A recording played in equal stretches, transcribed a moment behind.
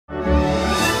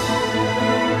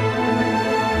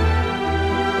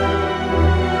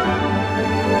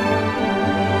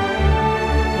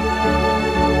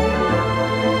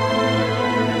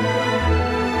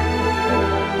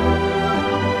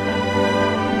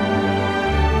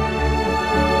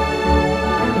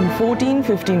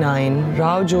1459,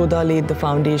 Rao Jodha laid the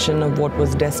foundation of what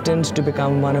was destined to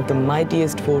become one of the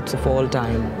mightiest forts of all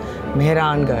time,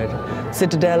 Mehrangarh,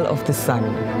 Citadel of the Sun.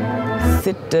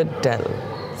 Citadel.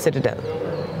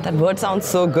 That word sounds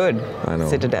so good. I know.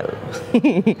 Citadel.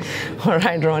 All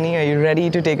right, Ronnie, are you ready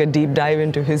to take a deep dive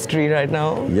into history right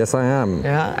now? Yes, I am.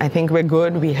 Yeah, I think we're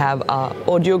good. We have our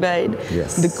audio guide.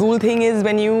 Yes. The cool thing is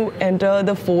when you enter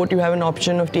the fort, you have an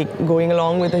option of going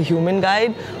along with a human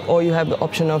guide, or you have the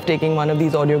option of taking one of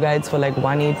these audio guides for like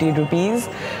 180 rupees.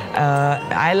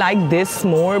 I like this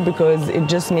more because it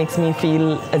just makes me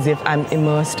feel as if I'm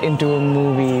immersed into a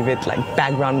movie with like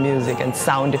background music and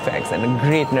sound effects and a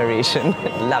great narration.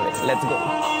 Love it. Let's go.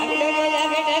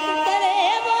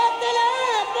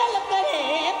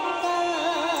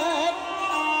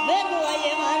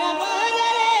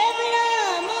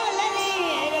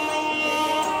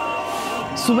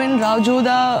 So when Rao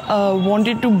Jodha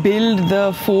wanted to build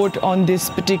the fort on this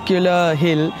particular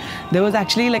hill, there was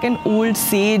actually like an old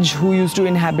sage who used to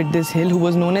inhabit this hill, who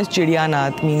was known as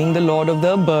Chidyanath, meaning the lord of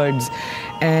the birds.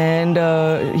 And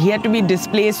he had to be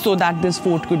displaced so that this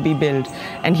fort could be built.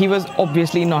 And he was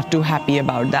obviously not too happy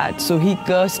about that. So he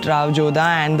cursed Rao Jodha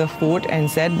and the fort and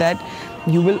said that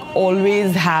you will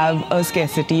always have a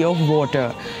scarcity of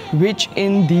water, which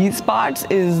in these parts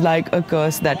is like a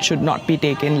curse that should not be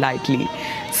taken lightly.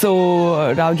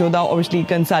 So Rao Jodha obviously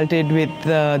consulted with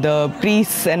the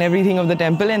priests and everything of the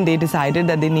temple, and they decided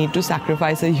that they need to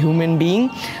sacrifice a human being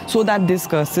so that this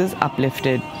curse is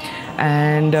uplifted.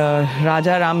 And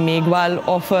Raja Ram Meghwal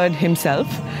offered himself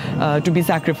to be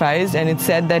sacrificed, and it's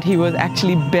said that he was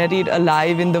actually buried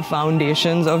alive in the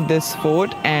foundations of this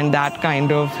fort, and that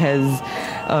kind of has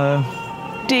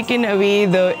taken away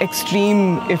the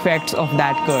extreme effects of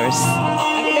that curse.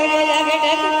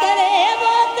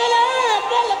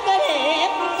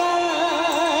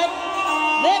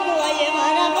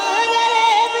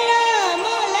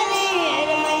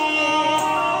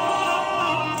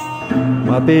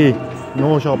 Barty,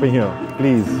 no shopping here.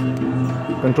 Please,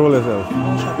 control yourself.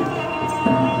 No shopping.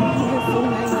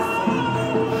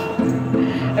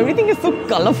 Everything is so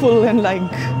colorful and like,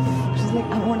 she's like,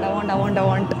 I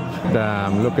want.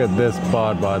 Damn, look at this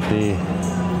part, Barty.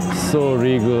 So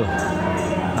regal.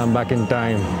 I'm back in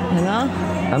time. You know?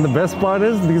 And the best part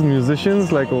is these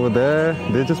musicians like over there,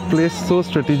 they just play so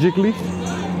strategically.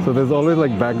 So there's always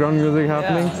like background music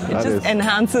happening. Yeah, it just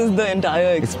enhances the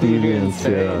entire experience.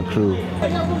 Right? Yeah, true.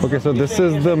 Okay, so this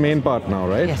is the main part now,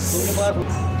 right? Yes.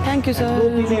 Thank you, sir.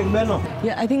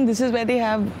 Yeah, I think this is where they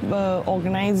have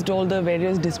organized all the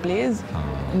various displays.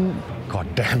 God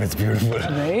damn, it's beautiful.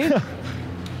 Right?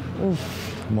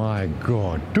 My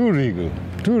God, too regal.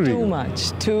 Too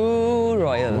much. Too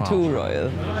royal. Wow. Too royal.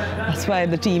 That's why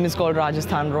the team is called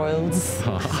Rajasthan Royals.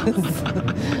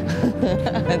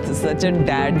 It's such a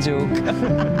dad joke.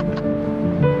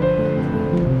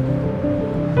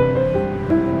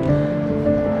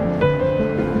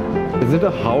 Is it a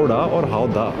Howda or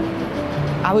Howda?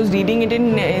 I was reading it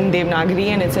in Devanagari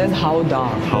and it says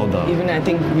Howda. Howda. Even I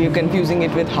think we're confusing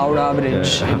it with Howrah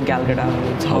Bridge in Calcutta.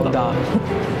 It's Howda.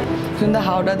 So in the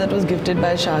Howda that was gifted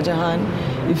by Shah Jahan,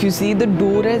 if you see the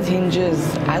door has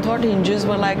hinges. I thought hinges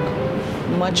were like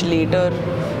much later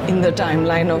in the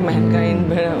timeline of mankind,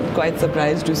 but I'm quite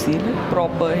surprised to see like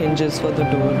proper hinges for the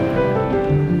door.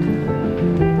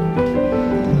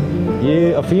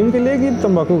 ये अफीम के लिए कि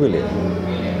तंबाकू के लिए?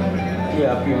 ये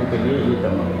अफीम के लिए, ये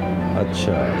तंबाकू।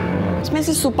 अच्छा। इसमें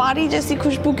से सुपारी जैसी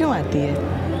खुशबू क्यों आती है?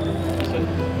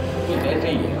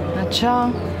 अच्छा।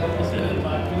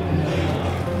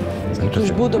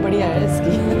 खुशबू तो बढ़िया है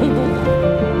इसकी।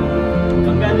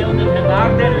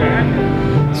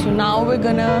 So now we're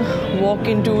gonna walk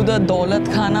into the Daulat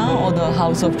Khana or the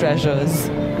House of Treasures.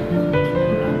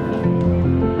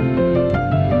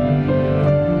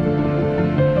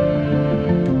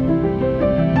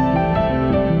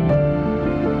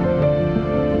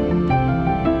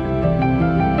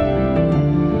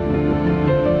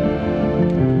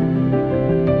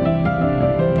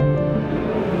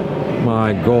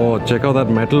 My God, check out that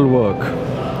metal work.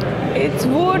 It's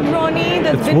wood, Ronnie,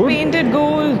 that's been wood? painted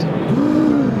gold.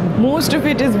 Most of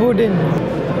it is wooden.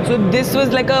 So this was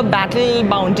like a battle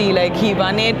bounty, like he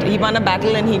won a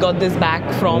battle and he got this back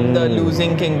from the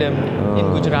losing kingdom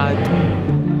in Gujarat.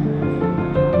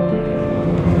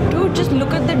 Dude, just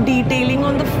look at the detailing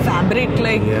on the fabric,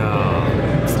 like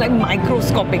it's like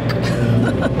microscopic.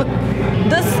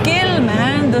 The skill,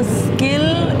 man, the skill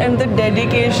and the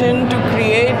dedication to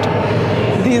create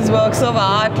these works of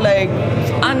art, like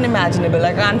unimaginable.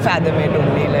 I can't fathom it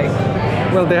only, like.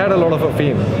 Well, they had a lot of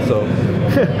fame, so.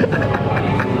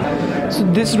 So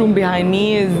this room behind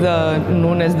me is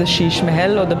known as the Sheesh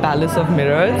Mahal or the Palace of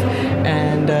Mirrors,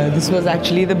 and this was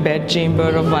actually the bed chamber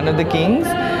of one of the kings.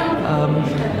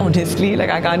 Honestly, like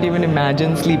I can't even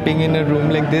imagine sleeping in a room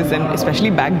like this, and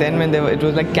especially back then when it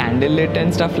was like candlelit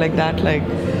and stuff like that. Like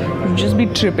you'd just be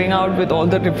tripping out with all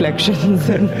the reflections.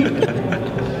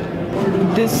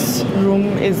 This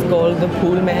room is called the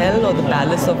Phool Mahal or the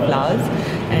Palace of Flowers,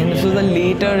 and this was a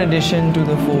later addition to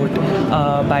the fort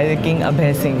by the King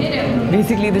Abhay Singh.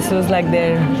 Basically, this was like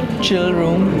their chill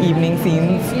room, evening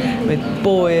scenes with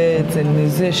poets and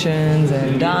musicians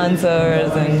and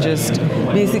dancers, and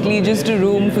basically just a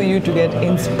room for you to get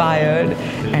inspired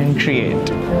and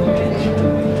create.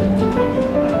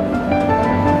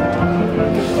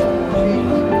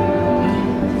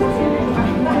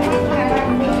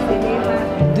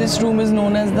 This room is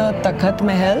known as the Takhat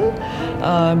Mahal.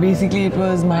 Basically, it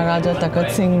was Maharaja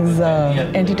Takhat Singh's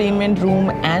entertainment room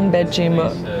and bed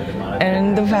chamber.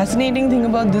 And the fascinating thing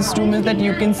about this room is that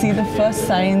you can see the first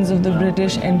signs of the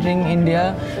British entering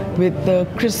India with the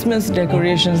Christmas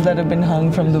decorations that have been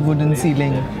hung from the wooden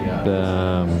ceiling.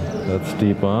 Damn, that's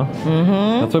deep, huh?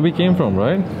 Mm-hmm. That's where we came from,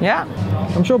 right? Yeah.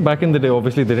 I'm sure back in the day,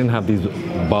 obviously, they didn't have these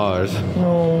bars.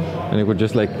 No. And you could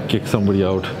just like kick somebody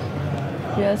out.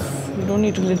 Yes, you don't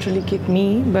need to literally kick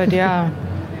me, but yeah.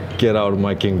 Get out of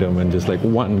my kingdom, and just like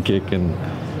one kick and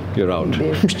you're out.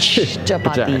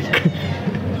 Chapati.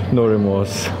 No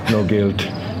remorse, no guilt,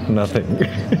 nothing.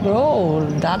 Bro,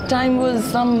 that time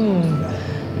was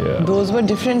those were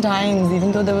different times.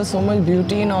 Even though there was so much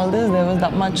beauty in all this, there was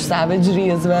that much savagery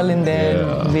as well in their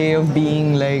way of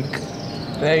being, like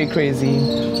very crazy.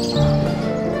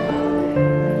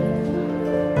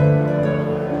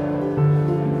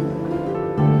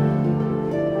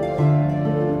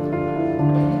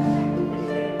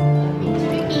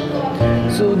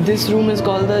 So this room is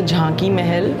called the Jhanki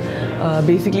Mahal.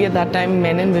 Basically at that time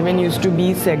men and women used to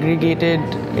be segregated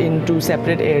into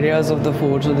separate areas of the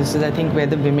fort. So this is, I think, where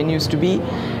the women used to be,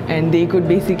 and they could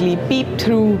basically peep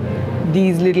through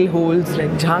these little holes,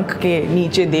 like jhank ke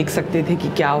niche dekh sakte the ki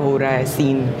kya ho raha hai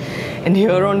scene. And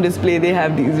here on display they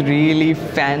have these really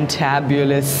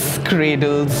fantabulous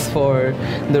cradles for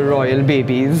the royal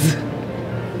babies.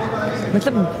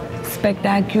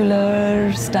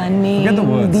 Spectacular, stunning. Forget the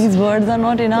words. These words are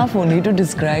not enough only to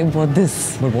describe what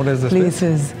this place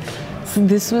is. So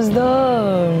this was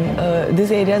this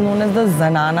area is known as the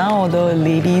Zanana, or the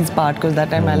ladies part, because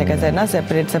that time, like I said,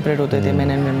 separate hote the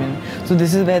men and women. So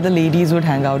this is where the ladies would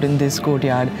hang out in this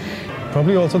courtyard.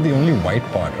 Probably also the only white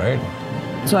part, right?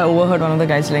 So I overheard one of the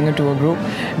guys telling a tour group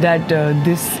that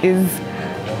this is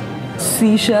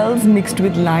seashells mixed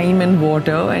with lime and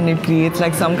water, and it creates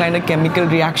like some kind of chemical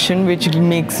reaction which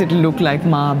makes it look like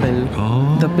marble,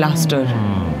 the plaster.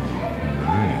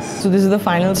 Nice. So this is the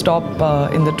final stop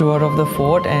in the tour of the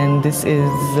fort, and this is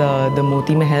the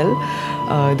Moti Mahal.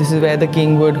 This is where the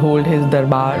king would hold his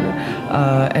darbar.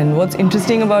 And what's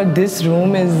interesting about this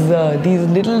room is these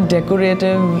little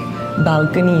decorative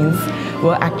balconies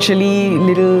were actually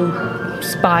little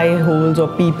spy holes or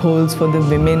peepholes for the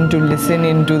women to listen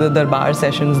into the darbar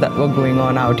sessions that were going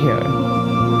on out here.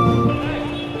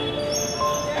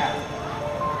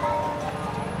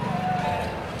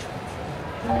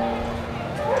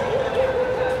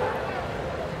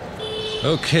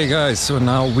 Okay guys, so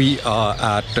now we are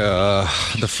at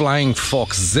the Flying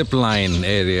Fox zip line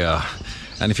area,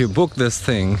 and if you book this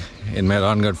thing in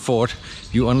Mehrangarh Fort,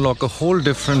 you unlock a whole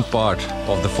different part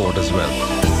of the fort as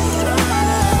well.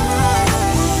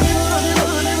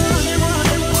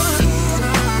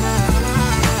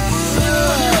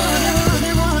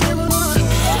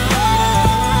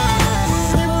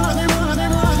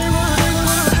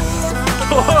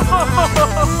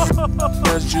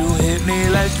 Cause you hit me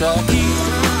like a heat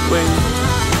wave.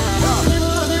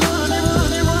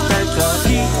 Like a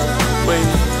heat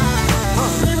wave.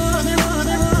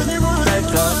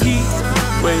 Like a heat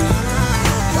wave.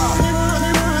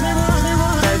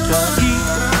 Like a heat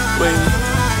wave.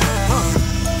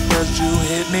 Cause you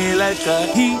hit me like a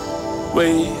heat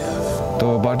wave. तो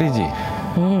बाटी जी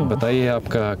बताइए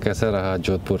आपका कैसा रहा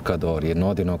जोधपुर का दौर, ये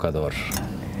 9 दिनों का दौर?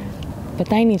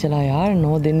 पता ही नहीं चला यार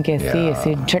 9 दिन कैसे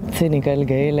ऐसे झट से निकल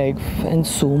गए, like, and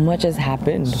so much has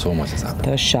happened.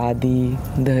 The शादी,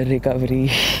 the recovery,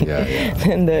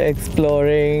 and the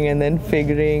exploring, and then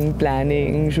figuring,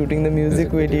 planning, shooting the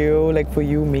music video, like for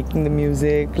you, making the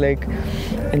music, like,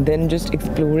 and then just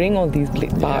exploring all these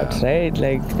parts, right?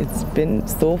 Like, it's been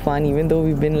so fun, even though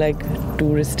we've been like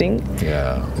touristing.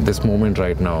 Yeah, this moment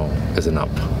right now is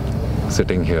enough.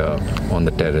 Sitting here on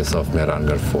the terrace of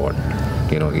Mehrangarh Fort,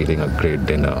 you know, eating a great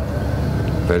dinner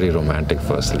very romantic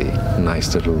firstly.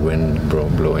 Nice little wind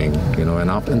blowing, you know, and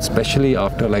especially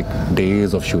after like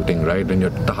days of shooting, right? When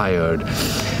you're tired,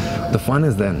 the fun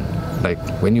is then. Like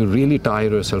when you really tire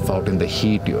yourself out in the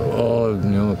heat,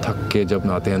 thak ke jab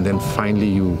naate, and then finally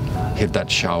you hit that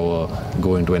shower,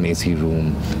 go into an AC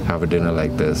room, have a dinner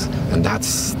like this, and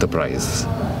that's the prize.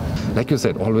 Like you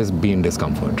said, always be in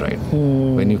discomfort, right?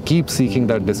 When you keep seeking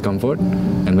that discomfort,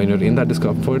 and when you're in that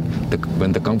discomfort,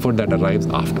 when the comfort that arrives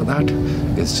after that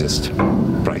is just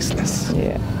priceless.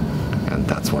 Yeah. And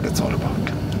that's what it's all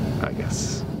about, I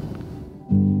guess.